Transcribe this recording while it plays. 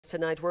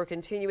Tonight, we're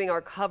continuing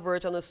our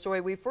coverage on the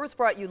story we first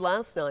brought you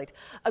last night.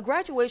 A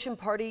graduation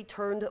party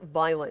turned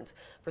violent.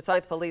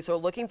 Forsyth Police are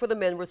looking for the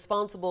men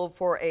responsible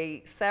for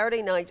a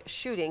Saturday night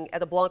shooting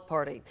at a block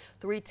party.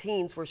 3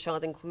 teens were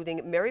shot,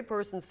 including Mary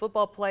Persons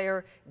football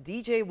player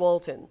DJ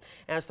Walton.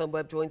 Ashlyn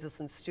Webb joins us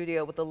in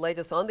studio with the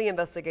latest on the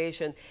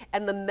investigation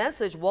and the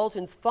message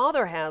Walton's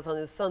father has on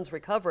his son's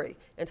recovery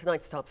in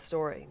tonight's top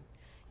story.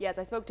 Yes,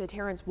 I spoke to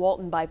Terrence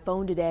Walton by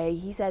phone today.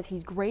 He says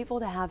he's grateful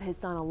to have his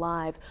son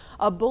alive.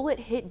 A bullet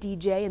hit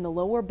DJ in the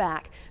lower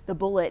back. The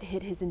bullet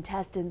hit his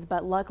intestines,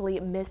 but luckily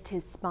it missed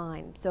his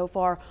spine. So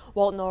far,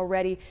 Walton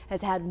already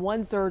has had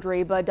 1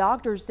 surgery, but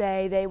doctors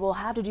say they will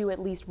have to do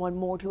at least 1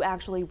 more to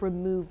actually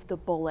remove the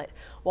bullet.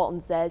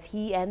 Walton says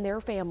he and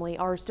their family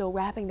are still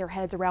wrapping their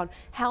heads around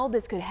how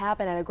this could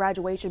happen at a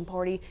graduation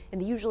party in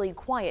the usually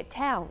quiet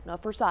town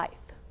of Forsyth.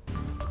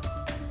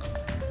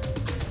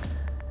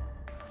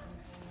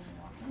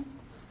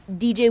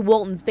 DJ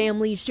Walton's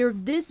family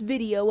shared this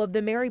video of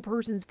the Mary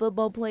Persons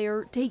football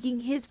player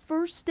taking his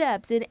first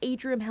steps in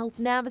Atrium Health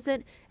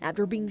Navicent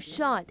after being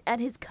shot at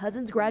his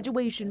cousin's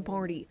graduation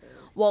party.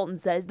 Walton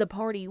says the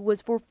party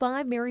was for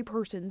 5 Mary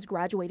Persons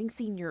graduating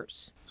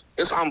seniors.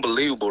 It's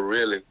unbelievable,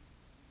 really,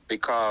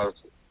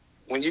 because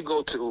when you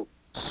go to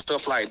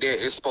stuff like that,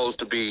 it's supposed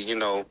to be, you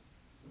know,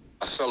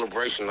 a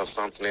celebration or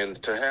something,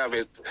 and to have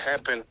it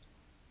happen,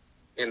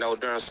 you know,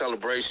 during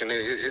celebration,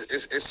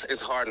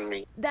 it's hard on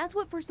me. That's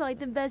what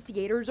Forsyth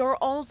investigators are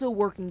also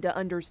working to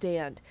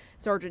understand.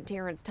 Sergeant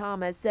Terrence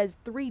Thomas says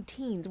 3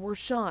 teens were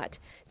shot.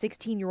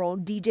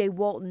 16-year-old DJ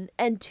Walton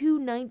and 2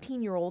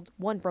 19-year-olds,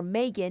 one from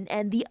Macon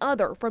and the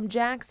other from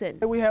Jackson.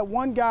 We had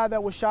 1 guy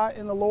that was shot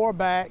in the lower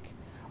back.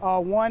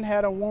 1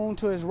 had a wound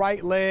to his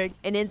right leg.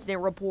 An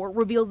incident report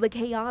reveals the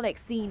chaotic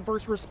scene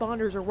first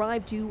responders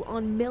arrived to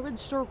on Milledge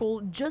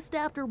Circle just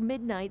after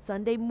midnight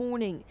Sunday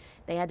morning.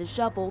 They had to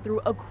shuffle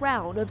through a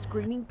crowd of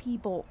screaming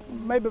people.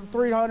 Maybe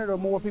 300 or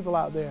more people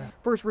out there.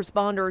 First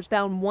responders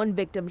found 1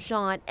 victim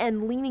shot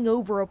and leaning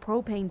over a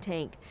propane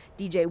tank.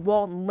 DJ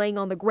Walton laying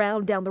on the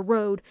ground down the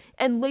road,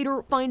 and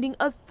later finding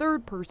a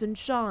 3rd person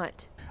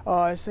shot.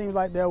 It seems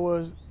like there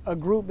was a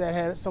group that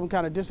had some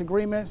kind of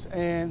disagreements,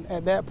 and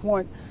at that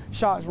point,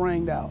 shots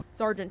rang out.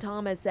 Sergeant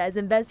Thomas says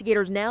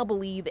investigators now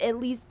believe at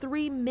least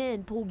 3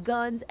 men pulled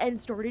guns and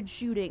started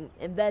shooting.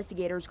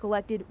 Investigators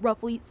collected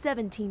roughly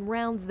 17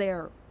 rounds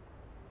there.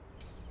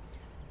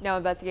 Now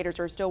investigators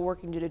are still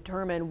working to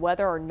determine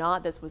whether or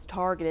not this was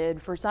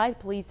targeted. Forsyth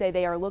police say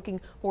they are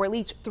looking for at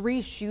least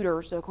 3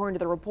 shooters. According to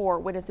the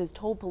report, witnesses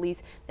told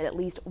police that at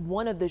least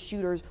one of the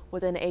shooters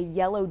was in a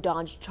yellow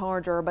Dodge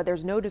Charger, but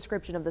there's no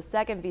description of the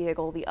 2nd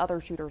vehicle the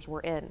other shooters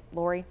were in.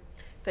 Lori?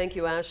 Thank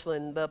you,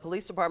 Ashlyn. The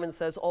police department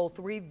says all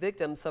 3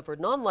 victims suffered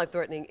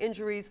non-life-threatening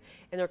injuries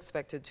and are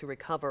expected to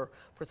recover.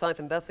 Forsyth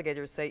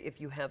investigators say if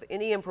you have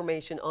any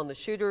information on the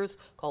shooters,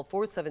 call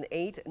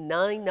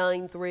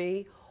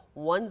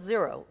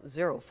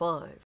 478-993-1005.